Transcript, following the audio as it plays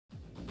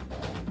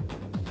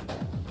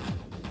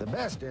The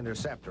best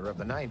interceptor of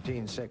the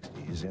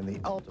 1960s in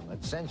the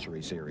ultimate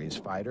Century Series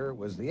fighter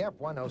was the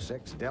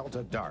F-106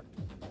 Delta Dart.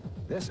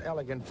 This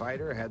elegant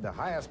fighter had the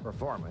highest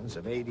performance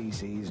of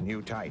ADC's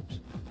new types,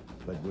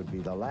 but would be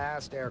the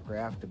last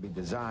aircraft to be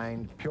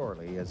designed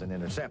purely as an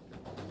interceptor.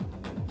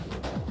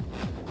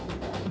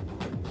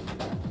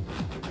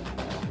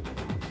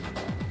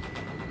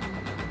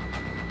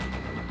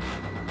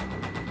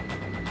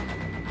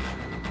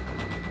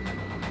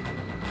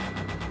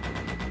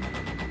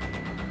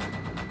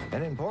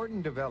 An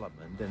important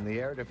development in the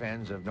air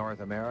defense of North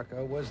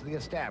America was the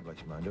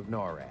establishment of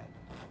NORAD,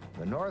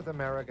 the North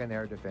American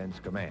Air Defense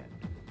Command.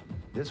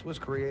 This was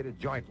created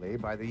jointly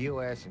by the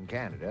U.S. and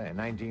Canada in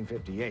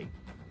 1958,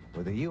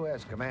 with a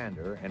U.S.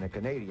 commander and a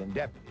Canadian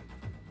deputy.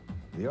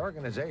 The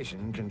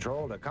organization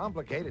controlled a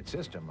complicated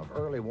system of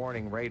early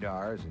warning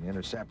radars and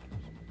interceptors.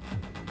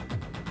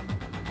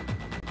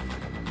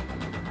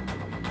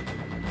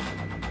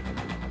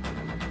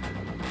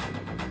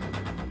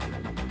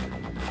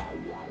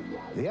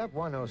 The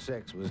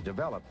F-106 was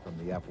developed from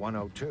the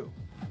F-102,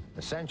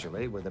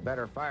 essentially with a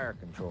better fire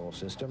control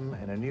system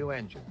and a new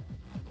engine,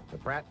 the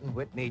Pratt &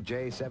 Whitney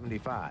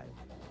J75,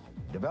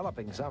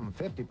 developing some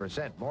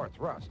 50% more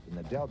thrust than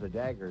the Delta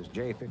Dagger's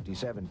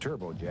J57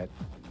 turbojet.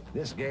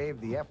 This gave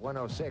the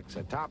F-106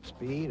 a top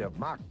speed of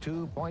Mach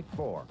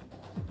 2.4.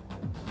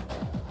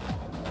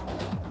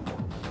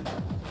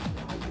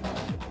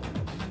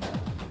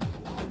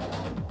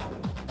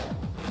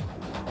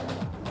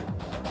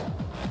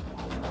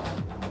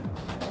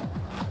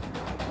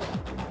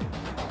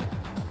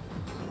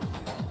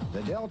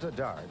 The Delta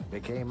Dart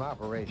became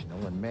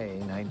operational in May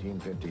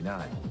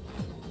 1959.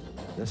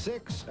 The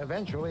six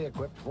eventually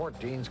equipped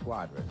 14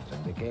 squadrons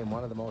and became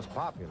one of the most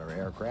popular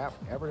aircraft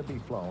ever to be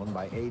flown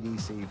by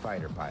ADC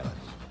fighter pilots.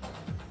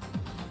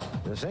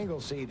 The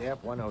single-seat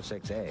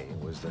F-106A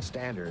was the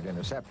standard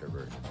interceptor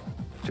version,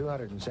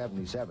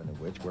 277 of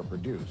which were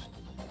produced.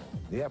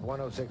 The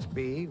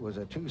F-106B was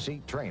a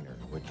two-seat trainer,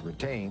 which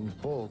retained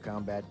full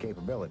combat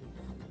capability,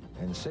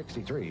 and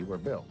 63 were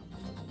built.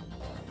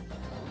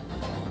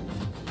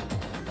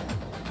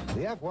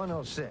 The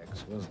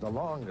F-106 was the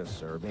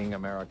longest-serving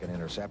American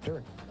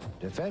interceptor,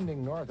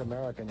 defending North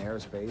American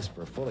airspace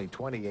for fully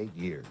 28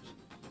 years.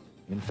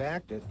 In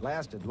fact, it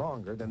lasted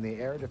longer than the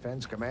Air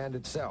Defense Command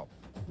itself,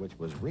 which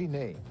was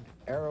renamed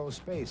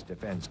Aerospace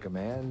Defense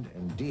Command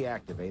and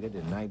deactivated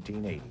in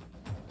 1980.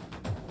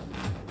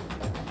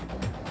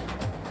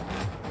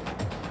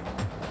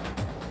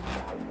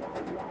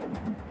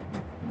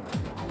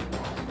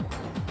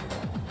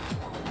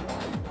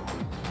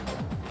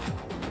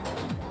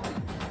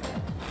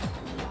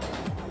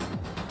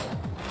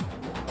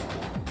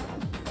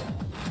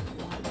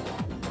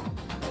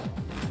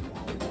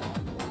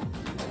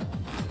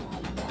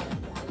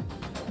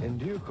 In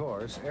due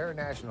course, Air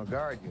National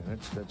Guard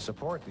units that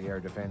support the air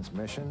defense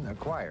mission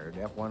acquired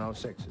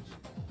F-106s.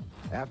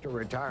 After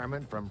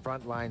retirement from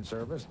frontline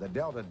service, the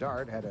Delta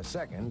Dart had a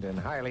second and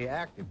highly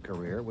active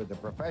career with the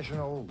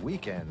professional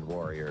weekend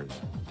warriors.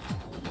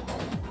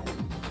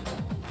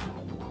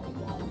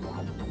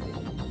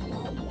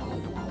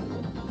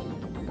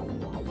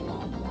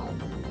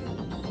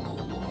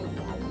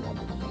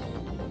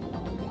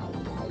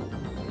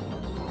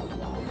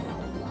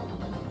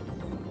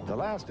 The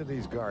last of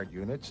these guard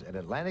units at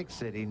Atlantic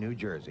City, New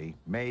Jersey,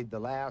 made the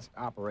last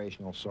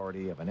operational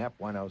sortie of an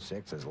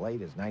F-106 as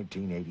late as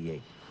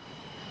 1988.